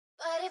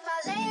But if I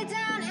lay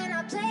down and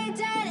I play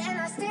dead and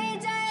I stay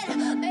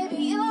dead, maybe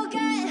you'll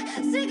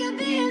get sick of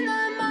being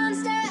the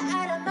monster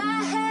out of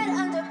my head,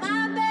 under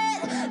my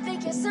bed.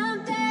 Think you're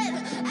something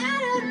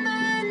out of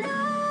my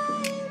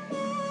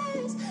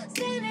nightmares,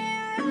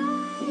 standing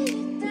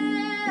right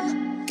there.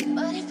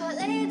 But if I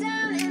lay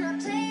down and I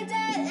play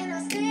dead and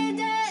I stay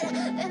dead,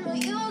 then will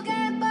you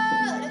get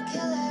bored of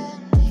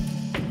killing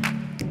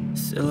me?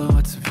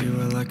 Silhouettes of you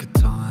are like a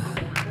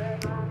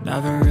taunt.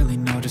 Never really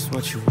know just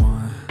what you want.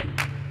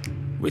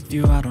 With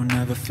you I don't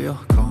ever feel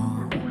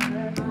calm.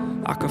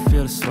 I can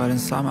feel the sweat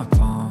inside my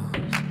palms.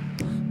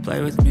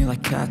 Play with me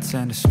like cats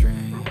and a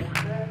string.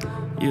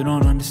 You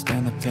don't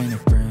understand the pain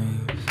it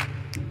brings.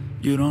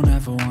 You don't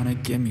ever wanna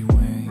give me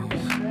wings.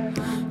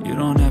 You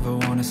don't ever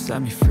wanna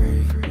set me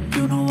free.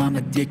 You know I'm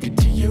addicted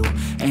to you,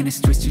 and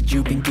it's twisted,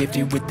 you've been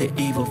gifted with the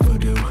evil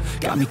voodoo.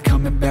 Got me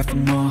coming back for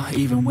more,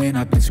 even when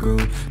I've been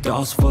screwed.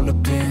 Dolls full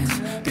of pins,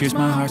 pierce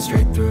my heart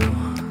straight through.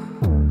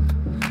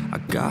 I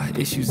got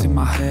issues in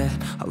my head,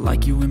 I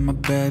like you in my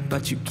bed,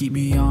 but you keep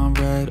me on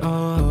red.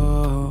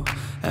 Oh,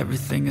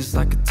 everything is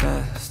like a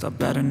test, I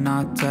better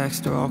not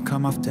text or I'll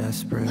come off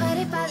desperate. But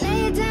if I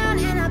lay down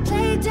and I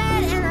play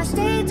dead and I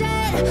stay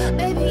dead,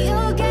 maybe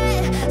you'll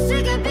get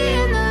sick of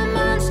being the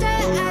monster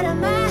out of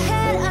my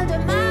head, under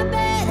my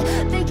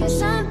bed. Think you're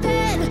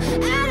something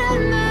out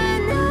of my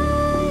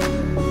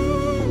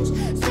nightmares,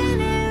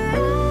 standing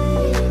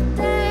right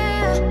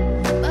there.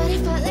 But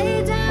if I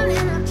lay down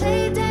and I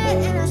play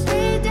dead and I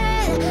stay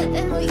dead,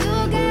 then will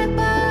you get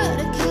bored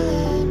of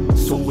killing me?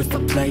 So if I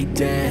play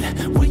dead,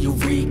 will you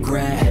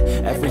regret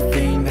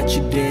everything that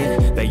you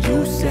did, that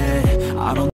you said? I don't